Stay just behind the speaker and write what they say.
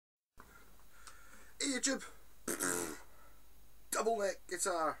Hey YouTube, double neck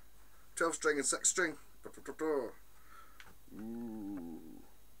guitar, 12 string and 6 string. Ooh.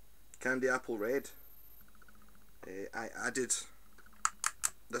 Candy apple red. I added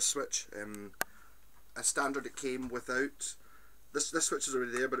this switch. As standard it came without. This switch is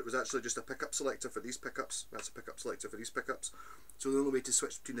already there, but it was actually just a pickup selector for these pickups. That's a pickup selector for these pickups. So the only way to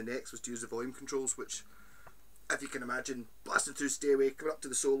switch between the necks was to use the volume controls, which, if you can imagine, blasting through stairway, coming up to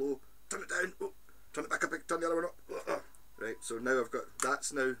the solo, turn it down, oh, turn it back up, turn the other one up. Right, so now I've got,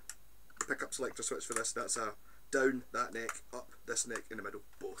 that's now the pickup selector switch for this. That's a down, that neck, up, this neck, in the middle,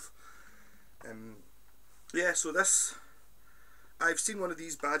 both. Yeah, so this, I've seen one of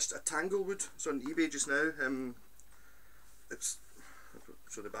these badged at Tanglewood. It's on eBay just now. It's, I'll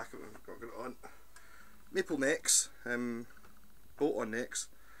show the back of it, I've got it on. Maple necks, bolt-on necks.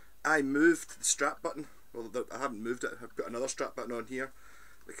 I moved the strap button. Well, I haven't moved it. I've put another strap button on here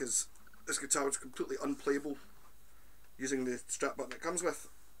because this guitar was completely unplayable using the strap button it comes with.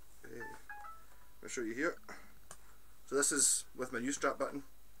 I'll show you here. So this is with my new strap button.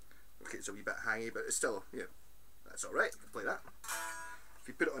 Okay, it's a wee bit hangy, but it's still, yeah, that's alright. I can play that. If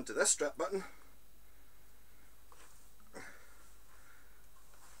you put it onto this strap button,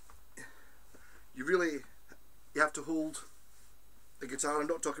 you have to hold the guitar. I'm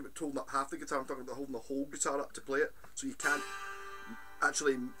not talking about holding up half the guitar, I'm talking about holding the whole guitar up to play it. So you can't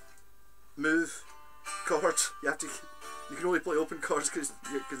actually move chords. You can only play open chords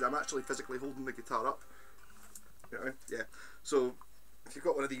because I'm actually physically holding the guitar up. You know, yeah. So if you've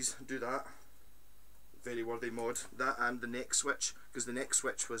got one of these, do that. Very worthy mod. That and the neck switch, because the neck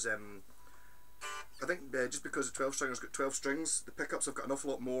switch was I think just because the 12 stringer's got 12 strings, the pickups have got an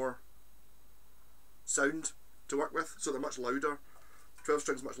awful lot more sound to work with, so they're much louder. 12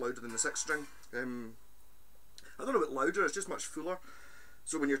 strings much louder than the 6 string. I don't know about louder, it's just much fuller.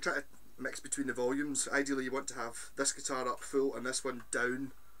 So when you're trying to mix between the volumes, ideally you want to have this guitar up full and this one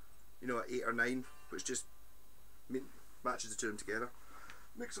down, you know, at 8 or 9, which just matches the two of them together.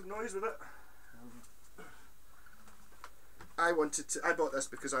 Make some noise with it. I bought this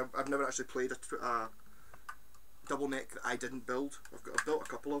because I've never actually played a double neck that I didn't build. I've built a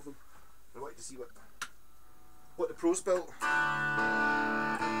couple of them. I wanted to see what the pros built.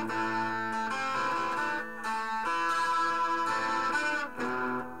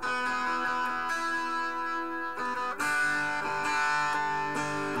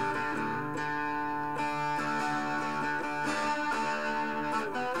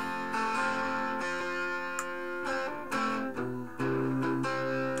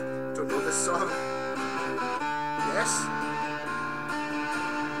 Don't know this song. Yes.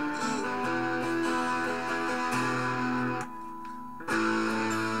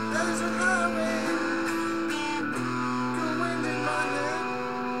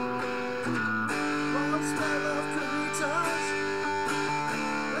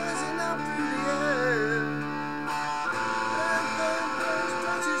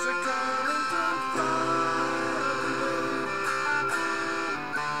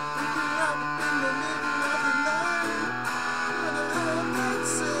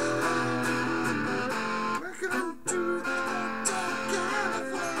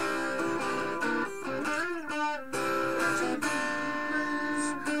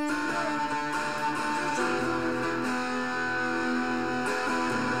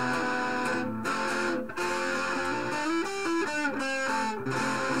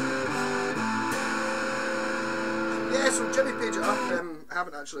 Yeah, so Jimmy Page it up. I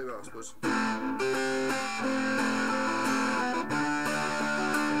haven't actually, well, I suppose.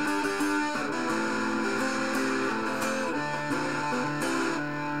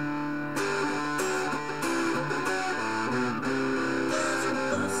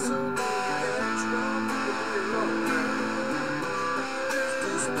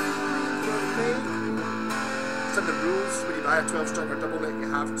 It's in the rules when you buy a 12 string or double neck, you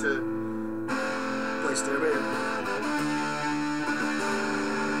have to play stairway.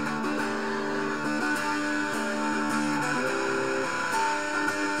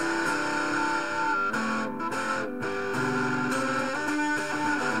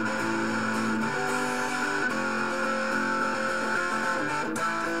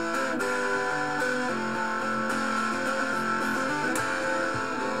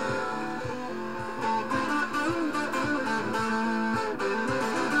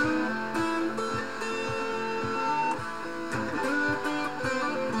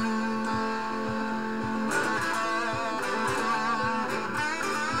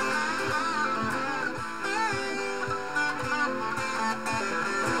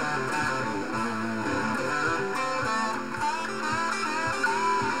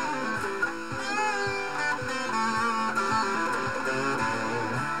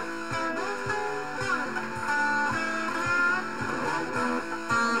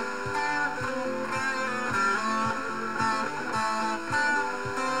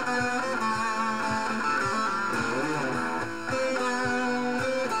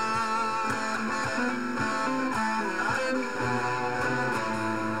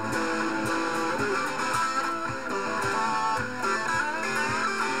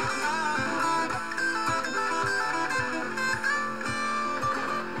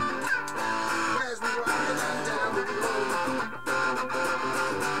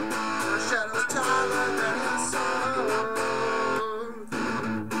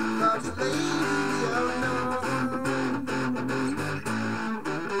 'cause the ladies are known.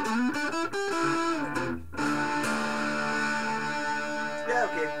 Yeah,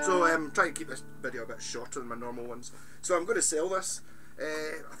 okay, so trying to keep this video a bit shorter than my normal ones. So I'm going to sell this.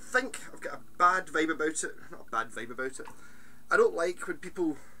 I think I've got a bad vibe about it. Not a bad vibe about it. I don't like when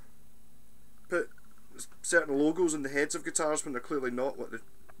people put certain logos on the heads of guitars when they're clearly not what the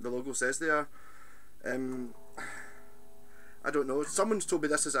logo says they are. I don't know. Someone's told me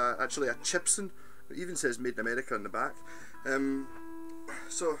this is actually a Chipson. It even says Made in America on the back.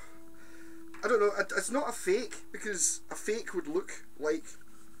 So I don't know. It's not a fake, because a fake would look like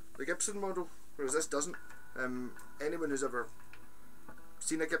the Gibson model, whereas this doesn't. Anyone who's ever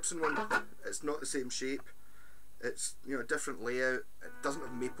seen a Gibson one, it's not the same shape. It's, you know, a different layout. It doesn't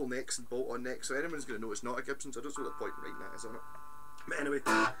have maple necks and bolt-on necks, so anyone's going to know it's not a Gibson. So I don't see what the point of writing that is on it. But anyway,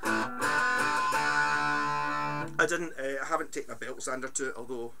 I haven't taken a belt sander to it,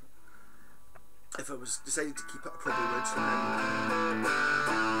 although if I was decided to keep it, I probably would.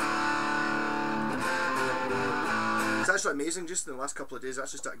 It's actually amazing. Just in the last couple of days, I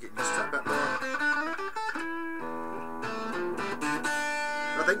actually started getting used to it a bit more.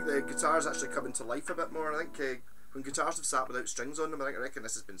 I think the guitar's actually coming to life a bit more. I think when guitars have sat without strings on them, I reckon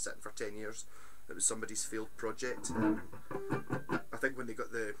this has been sitting for 10 years. It was somebody's failed project. I think when they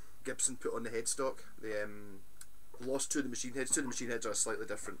got the Gibson put on the headstock, they lost two of the machine heads. Two of the machine heads are slightly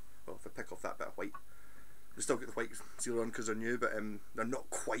different. Well, if I pick off that bit of white, they still get the white seal on because they're new, but they're not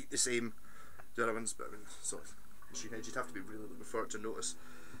quite the same as the other ones. But I mean, sort of machine heads, you'd have to be really looking for it to notice.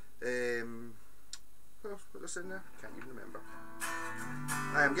 What was in there? Can't even remember.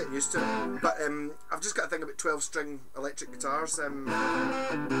 I am getting used to it, but I've just got a thing about 12-string electric guitars.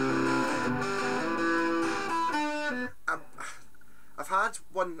 I've had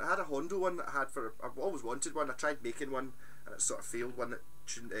one. I had a Hondo one that I had for. I've always wanted one. I tried making one, and it sort of failed. One that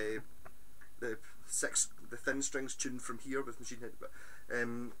tuned the thin strings tuned from here with machine head, but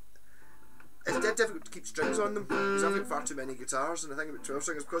it's dead difficult to keep strings on them because I've got far too many guitars, and the thing about 12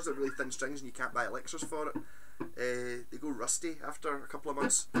 strings, because they're really thin strings and you can't buy elixirs for it, they go rusty after a couple of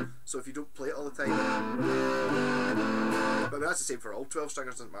months. So if you don't play it all the time, but I mean, that's the same for all 12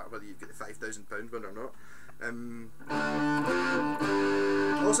 stringers. Doesn't matter whether you've got the £5,000 one or not.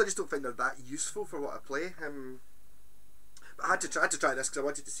 Also, I just don't think they're that useful for what I play. But I had to try this because I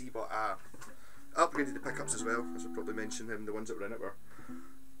wanted to see what I upgraded the pickups as well. I should probably mention the ones that were in it were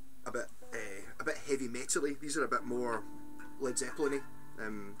a bit heavy metally. These are a bit more Led Zeppelin-y.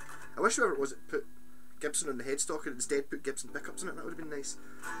 I wish whoever it was that put Gibson on the headstock and instead put Gibson pickups in it. That would have been nice.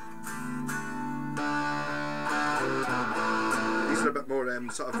 These are a bit more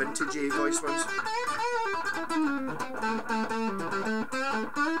sort of vintage-y voice ones.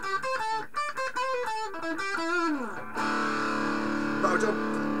 But you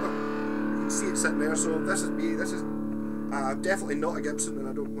can see it sitting there. So this is me. This is definitely not a Gibson, and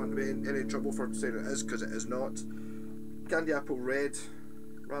I don't want to be in any trouble for saying it is, because it is not. Candy apple red,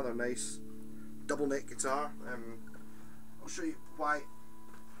 rather nice. Double neck guitar. I'll show you why.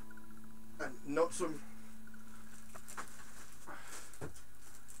 And not some.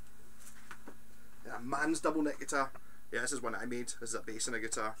 Yeah, man's double neck guitar. Yeah, this is one I made. This is a bass in a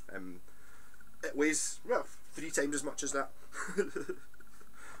guitar. It weighs, well, 3 times as much as that.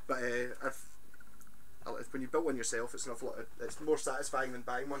 But when you build one yourself, it's an awful lot. It's more satisfying than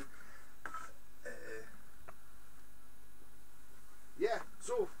buying one. Yeah,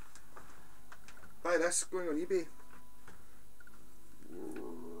 so buy this, going on eBay.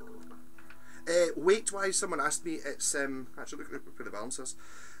 Weight wise, someone asked me. It's actually look at the balances.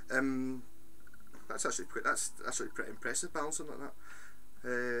 That's actually pretty impressive balancing like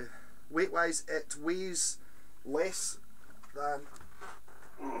that. Weight wise, it weighs less than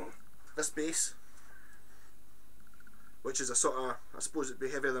this bass, which is a sort of, I suppose it'd be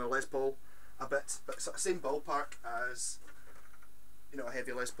heavier than a Les Paul a bit, but it's the same ballpark as, you know, a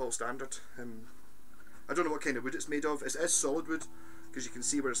heavy Les Paul standard. I don't know what kind of wood it's made of. It is solid wood, because you can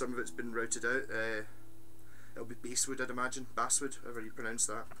see where some of it's been routed out. It'll be basswood, I'd imagine, basswood, however you pronounce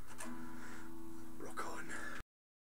that. Rock on.